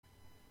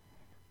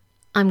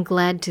I'm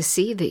glad to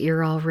see that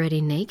you're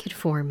already naked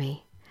for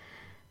me.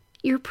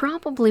 You're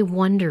probably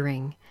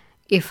wondering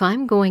if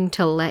I'm going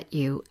to let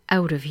you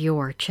out of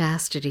your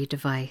chastity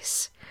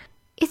device.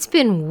 It's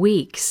been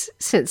weeks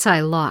since I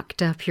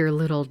locked up your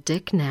little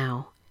dick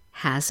now,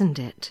 hasn't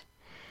it?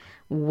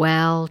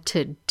 Well,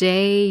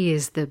 today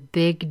is the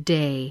big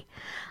day.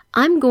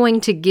 I'm going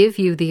to give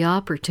you the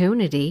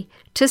opportunity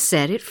to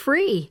set it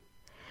free.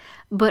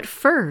 But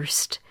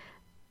first,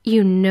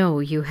 you know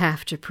you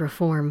have to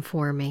perform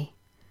for me.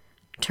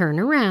 Turn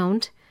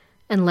around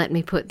and let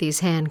me put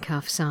these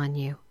handcuffs on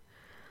you.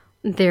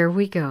 There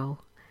we go.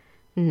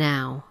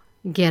 Now,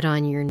 get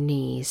on your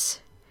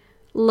knees.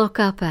 Look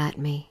up at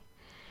me.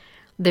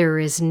 There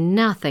is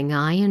nothing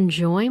I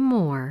enjoy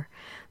more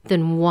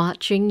than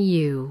watching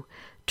you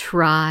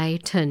try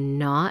to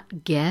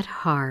not get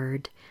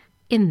hard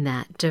in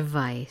that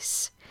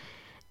device.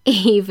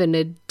 Even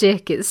a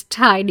dick as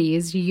tiny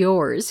as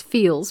yours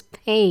feels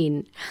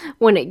pain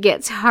when it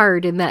gets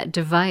hard in that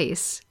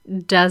device,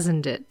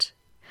 doesn't it?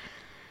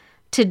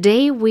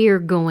 Today we're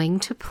going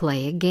to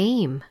play a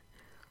game.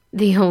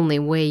 The only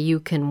way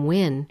you can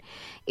win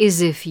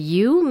is if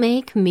you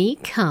make me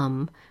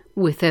come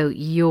without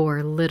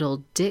your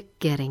little dick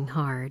getting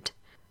hard.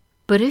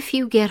 But if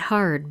you get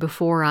hard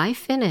before I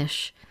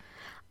finish,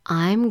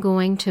 I'm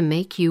going to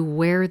make you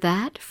wear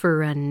that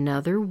for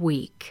another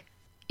week.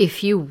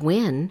 If you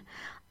win,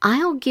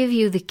 I'll give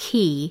you the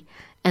key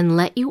and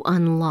let you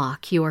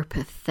unlock your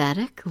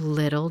pathetic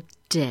little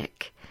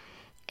dick,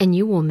 and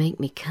you will make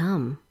me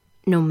come,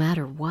 no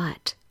matter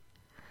what.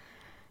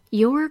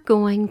 You're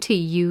going to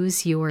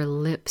use your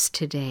lips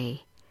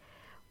today.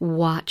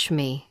 Watch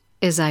me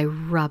as I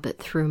rub it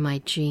through my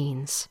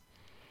jeans.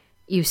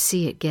 You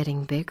see it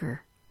getting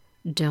bigger,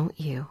 don't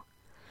you?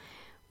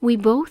 We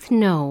both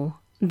know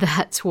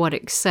that's what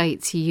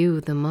excites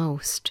you the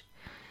most.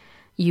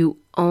 You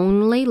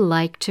only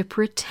like to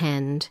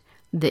pretend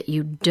that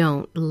you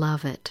don't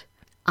love it.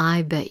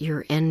 I bet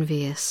you're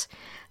envious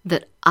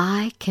that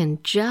I can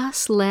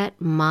just let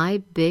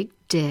my big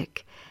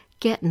dick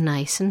get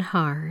nice and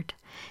hard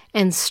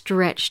and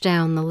stretch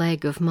down the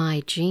leg of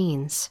my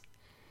jeans.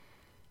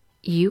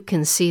 You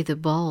can see the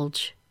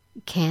bulge,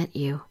 can't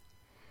you?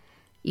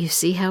 You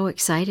see how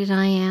excited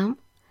I am?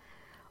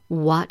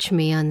 Watch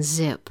me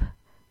unzip.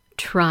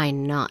 Try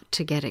not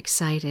to get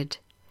excited.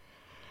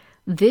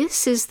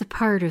 This is the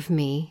part of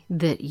me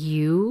that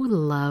you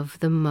love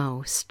the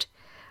most.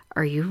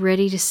 Are you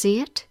ready to see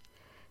it?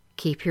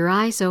 Keep your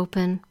eyes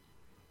open.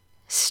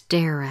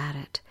 Stare at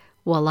it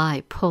while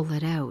I pull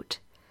it out.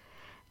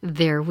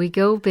 There we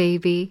go,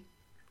 baby.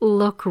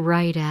 Look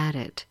right at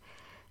it.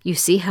 You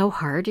see how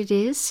hard it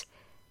is?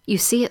 You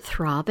see it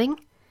throbbing?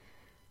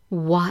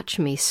 Watch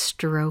me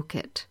stroke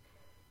it.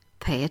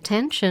 Pay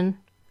attention.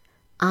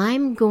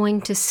 I'm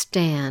going to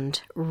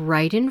stand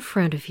right in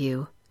front of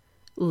you.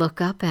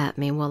 Look up at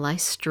me while I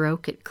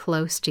stroke it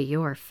close to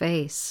your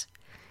face.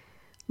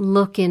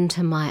 Look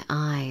into my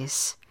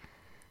eyes.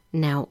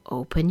 Now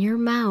open your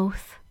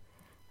mouth,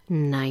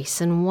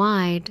 nice and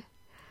wide.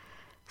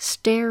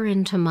 Stare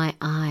into my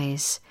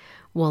eyes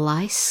while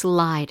I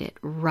slide it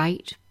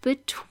right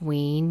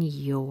between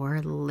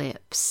your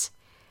lips.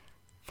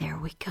 There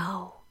we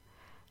go.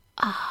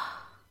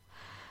 Ah,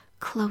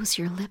 close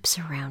your lips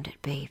around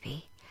it,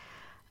 baby.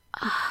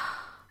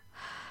 Ah,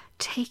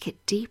 take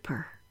it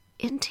deeper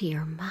into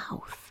your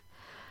mouth.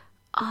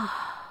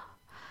 Ah,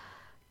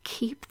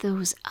 keep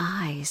those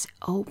eyes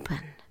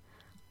open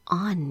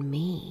on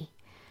me.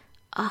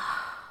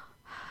 Ah,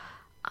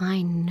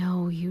 I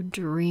know you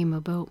dream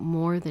about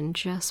more than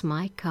just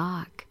my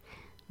cock,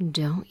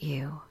 don't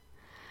you?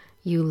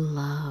 You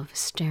love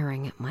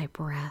staring at my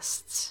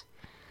breasts.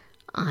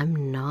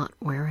 I'm not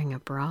wearing a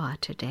bra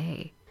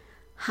today.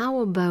 How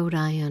about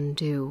I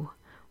undo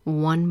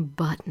one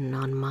button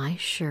on my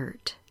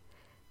shirt?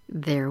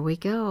 There we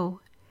go.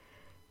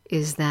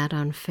 Is that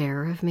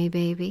unfair of me,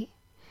 baby?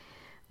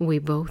 We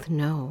both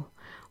know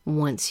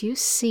once you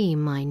see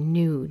my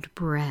nude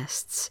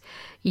breasts,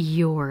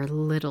 your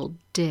little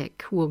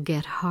dick will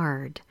get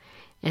hard,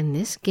 and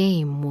this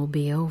game will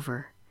be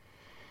over.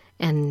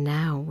 And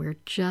now we're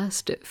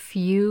just a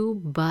few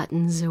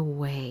buttons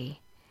away.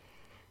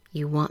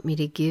 You want me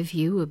to give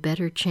you a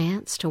better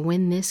chance to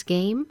win this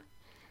game?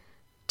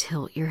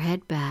 Tilt your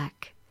head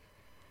back.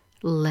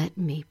 Let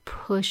me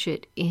push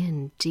it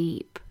in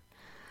deep.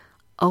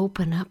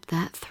 Open up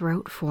that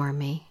throat for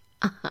me.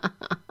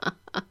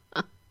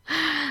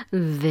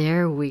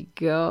 There we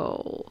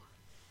go.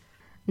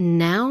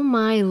 Now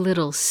my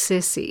little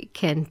sissy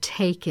can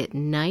take it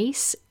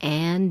nice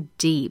and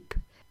deep.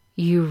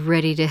 You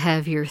ready to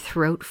have your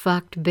throat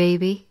fucked,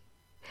 baby?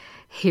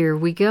 Here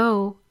we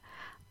go.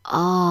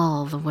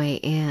 All the way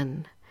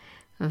in.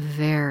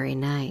 Very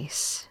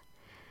nice.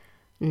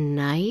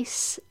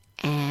 Nice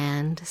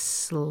and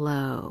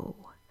slow.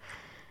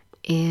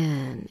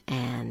 In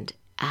and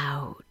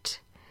out.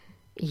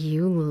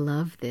 You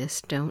love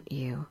this, don't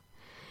you?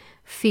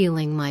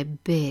 Feeling my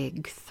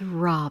big,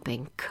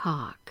 throbbing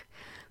cock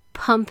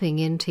pumping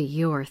into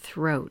your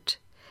throat.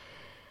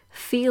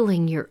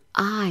 feeling your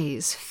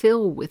eyes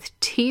fill with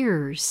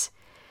tears,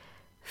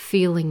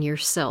 feeling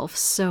yourself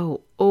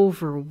so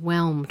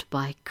overwhelmed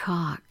by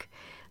cock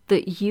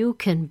that you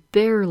can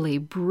barely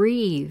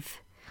breathe,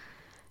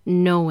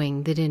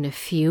 knowing that in a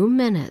few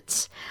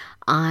minutes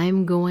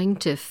I'm going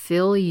to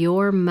fill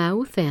your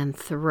mouth and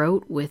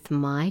throat with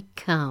my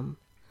cum.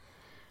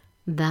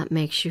 That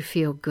makes you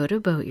feel good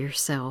about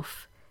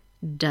yourself,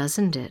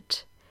 doesn't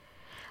it?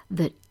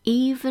 That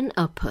even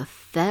a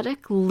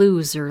pathetic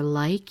loser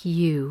like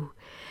you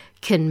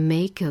can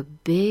make a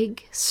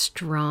big,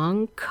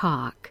 strong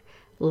cock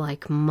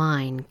like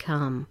mine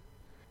come.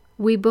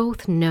 We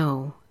both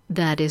know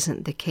that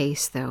isn't the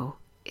case, though,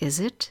 is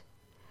it?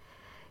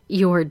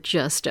 You're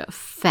just a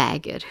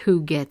faggot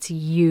who gets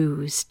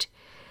used.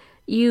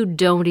 You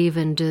don't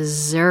even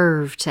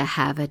deserve to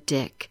have a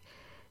dick,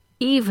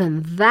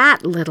 even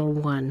that little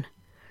one.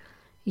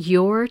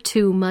 You're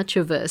too much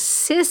of a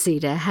sissy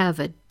to have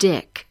a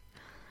dick.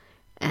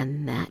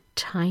 And that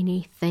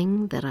tiny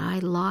thing that I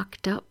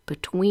locked up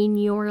between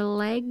your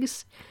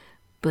legs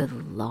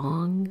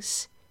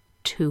belongs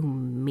to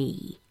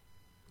me.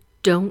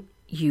 Don't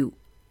you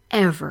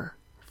ever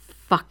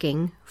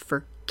fucking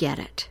forget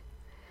it.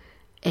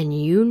 And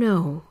you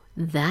know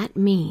that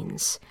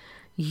means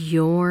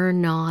you're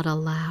not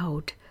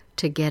allowed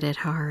to get it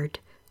hard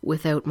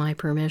without my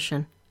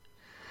permission.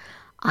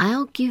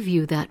 I'll give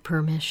you that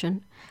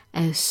permission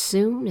as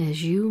soon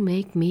as you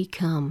make me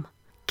come.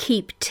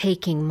 Keep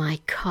taking my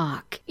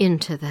cock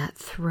into that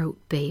throat,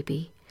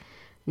 baby.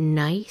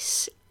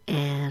 Nice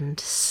and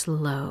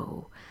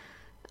slow.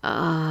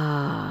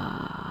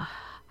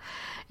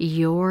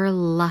 You're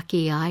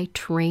lucky I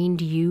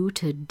trained you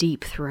to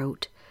deep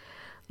throat.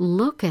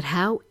 Look at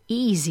how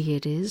easy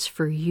it is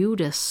for you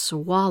to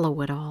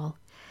swallow it all.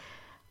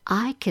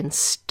 I can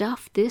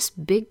stuff this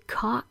big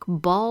cock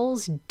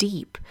balls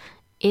deep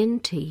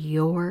into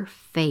your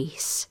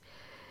face.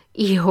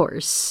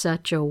 You're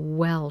such a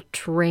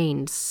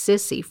well-trained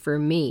sissy for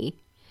me.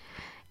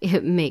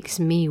 It makes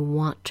me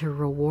want to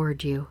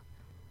reward you.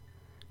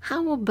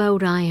 How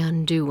about I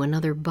undo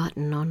another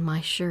button on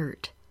my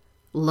shirt?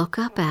 Look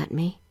up at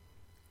me.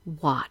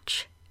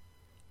 Watch.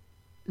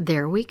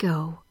 There we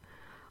go.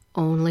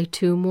 Only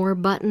 2 more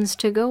buttons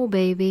to go,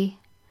 baby.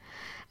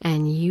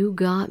 And you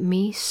got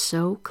me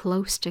so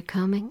close to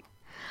coming.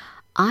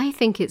 I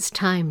think it's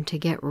time to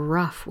get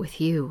rough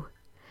with you.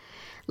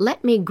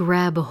 Let me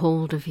grab a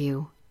hold of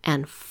you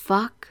and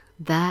fuck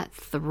that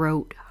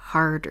throat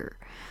harder.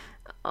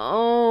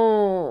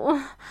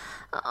 Oh,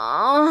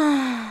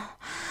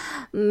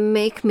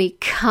 make me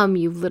come,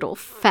 you little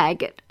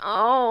faggot.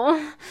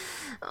 Oh,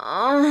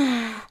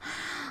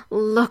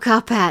 look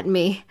up at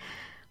me.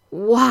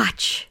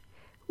 Watch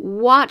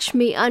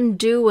me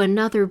undo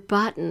another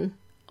button.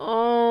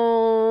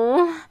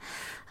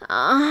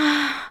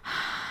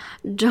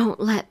 Don't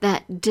let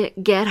that dick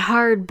get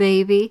hard,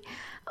 baby.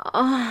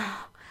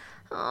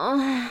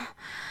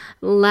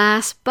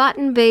 Last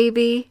button,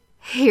 baby.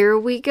 Here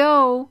we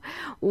go.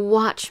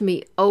 Watch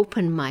me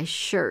open my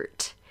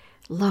shirt.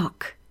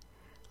 Look,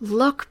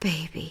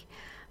 baby.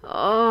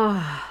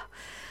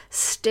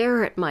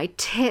 Stare at my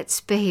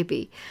tits,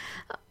 baby.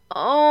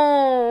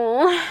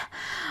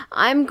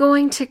 I'm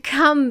going to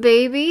come,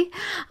 baby.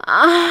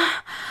 I'm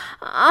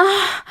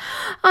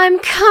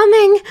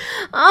coming.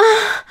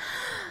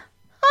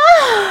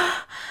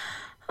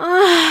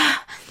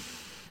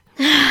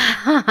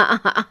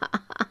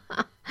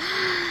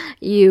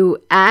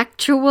 You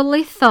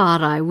actually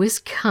thought I was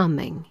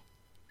coming,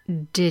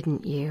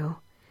 didn't you?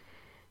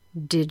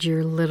 Did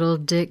your little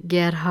dick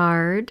get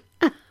hard?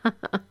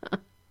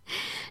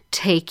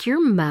 Take your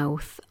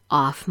mouth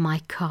off my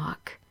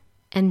cock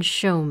and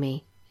show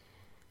me.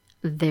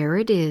 There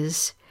it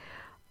is,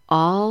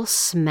 all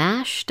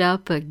smashed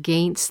up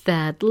against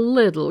that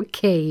little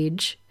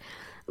cage.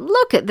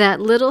 Look at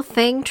that little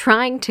thing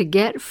trying to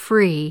get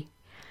free.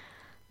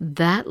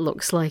 That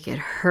looks like it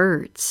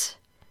hurts.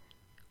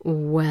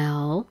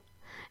 Well,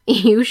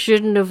 you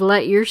shouldn't have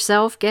let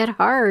yourself get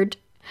hard.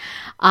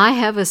 I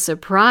have a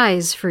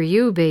surprise for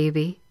you,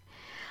 baby.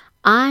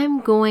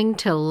 I'm going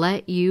to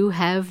let you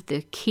have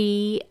the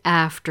key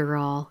after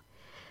all.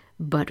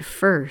 But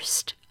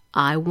first,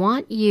 I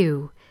want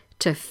you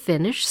to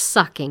finish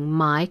sucking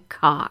my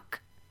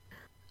cock.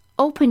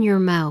 Open your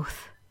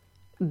mouth.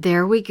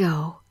 There we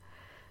go.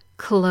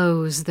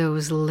 Close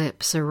those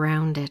lips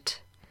around it.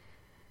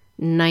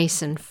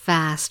 Nice and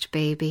fast,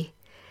 baby.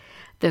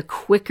 The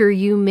quicker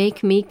you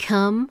make me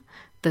come,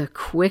 the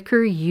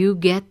quicker you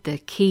get the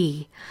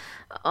key.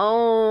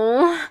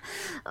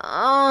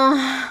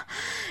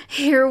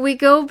 Here we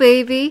go,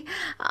 baby.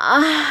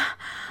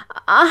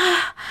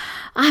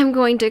 I'm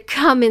going to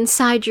come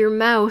inside your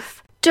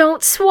mouth.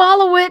 Don't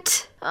swallow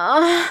it.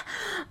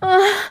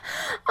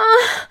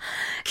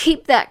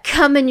 Keep that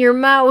cum in your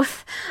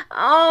mouth.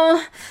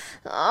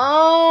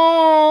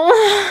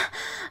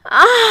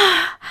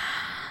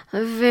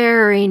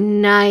 Very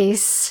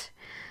nice.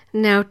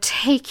 Now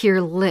take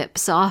your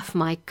lips off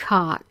my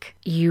cock.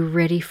 You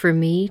ready for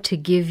me to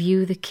give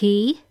you the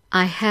key?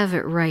 I have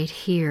it right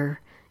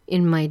here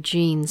in my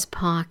jeans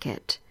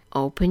pocket.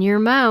 Open your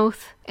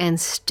mouth and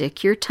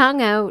stick your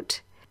tongue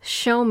out.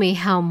 Show me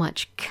how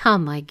much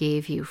cum I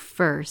gave you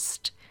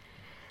first.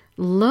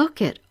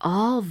 Look at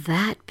all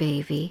that,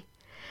 baby.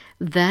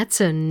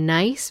 That's a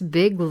nice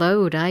big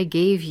load I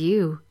gave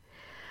you.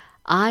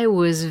 I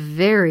was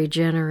very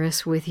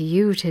generous with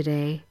you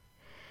today.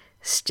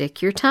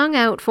 Stick your tongue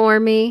out for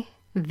me.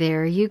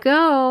 There you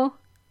go.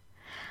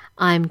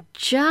 I'm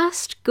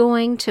just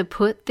going to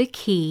put the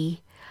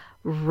key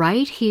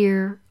right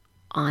here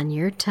on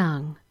your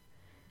tongue.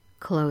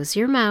 Close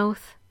your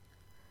mouth.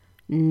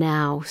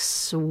 Now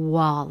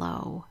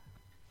swallow.